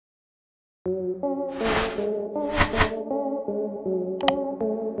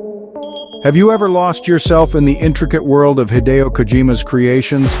Have you ever lost yourself in the intricate world of Hideo Kojima's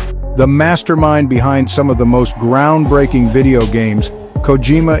creations? The mastermind behind some of the most groundbreaking video games,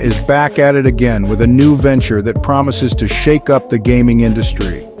 Kojima is back at it again with a new venture that promises to shake up the gaming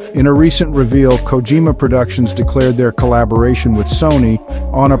industry. In a recent reveal, Kojima Productions declared their collaboration with Sony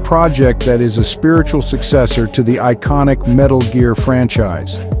on a project that is a spiritual successor to the iconic Metal Gear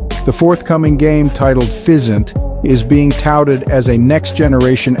franchise. The forthcoming game, titled Physint, is being touted as a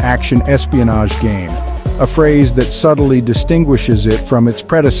next-generation action espionage game, a phrase that subtly distinguishes it from its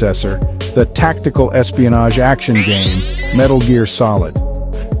predecessor, the tactical espionage action game, Metal Gear Solid.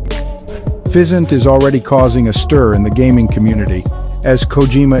 Physint is already causing a stir in the gaming community, as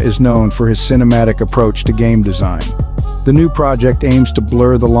Kojima is known for his cinematic approach to game design. The new project aims to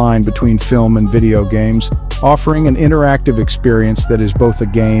blur the line between film and video games, offering an interactive experience that is both a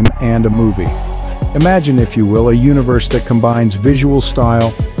game and a movie. Imagine, if you will, a universe that combines visual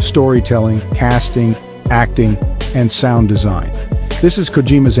style, storytelling, casting, acting, and sound design. This is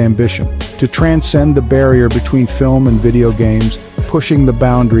Kojima's ambition, to transcend the barrier between film and video games, pushing the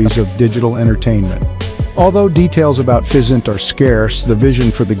boundaries of digital entertainment. Although details about Physint are scarce, the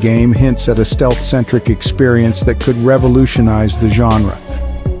vision for the game hints at a stealth-centric experience that could revolutionize the genre.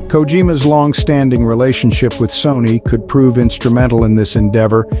 Kojima's long-standing relationship with Sony could prove instrumental in this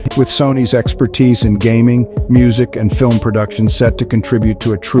endeavor, with Sony's expertise in gaming, music, and film production set to contribute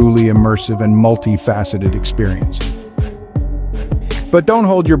to a truly immersive and multifaceted experience. But don't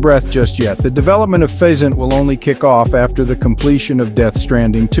hold your breath just yet. The development of Physint will only kick off after the completion of Death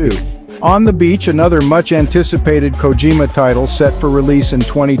Stranding 2. On the Beach, another much-anticipated Kojima title set for release in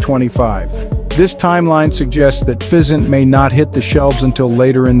 2025. This timeline suggests that Physint may not hit the shelves until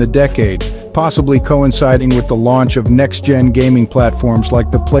later in the decade, possibly coinciding with the launch of next-gen gaming platforms like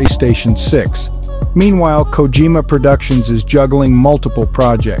the PlayStation 6. Meanwhile, Kojima Productions is juggling multiple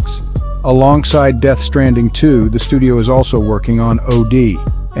projects. Alongside Death Stranding 2, the studio is also working on OD,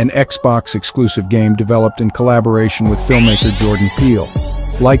 an Xbox-exclusive game developed in collaboration with filmmaker Jordan Peele.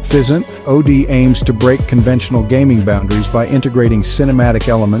 Like Physint, OD aims to break conventional gaming boundaries by integrating cinematic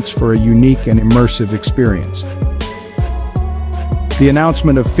elements for a unique and immersive experience. The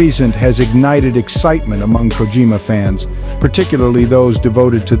announcement of Physint has ignited excitement among Kojima fans, particularly those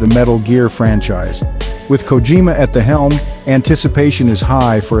devoted to the Metal Gear franchise. With Kojima at the helm, anticipation is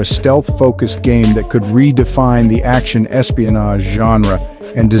high for a stealth-focused game that could redefine the action espionage genre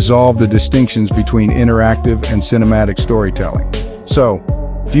and dissolve the distinctions between interactive and cinematic storytelling. So,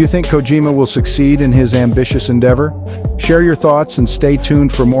 do you think Kojima will succeed in his ambitious endeavor? Share your thoughts and stay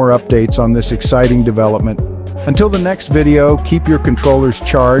tuned for more updates on this exciting development. Until the next video, keep your controllers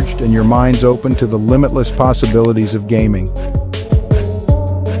charged and your minds open to the limitless possibilities of gaming.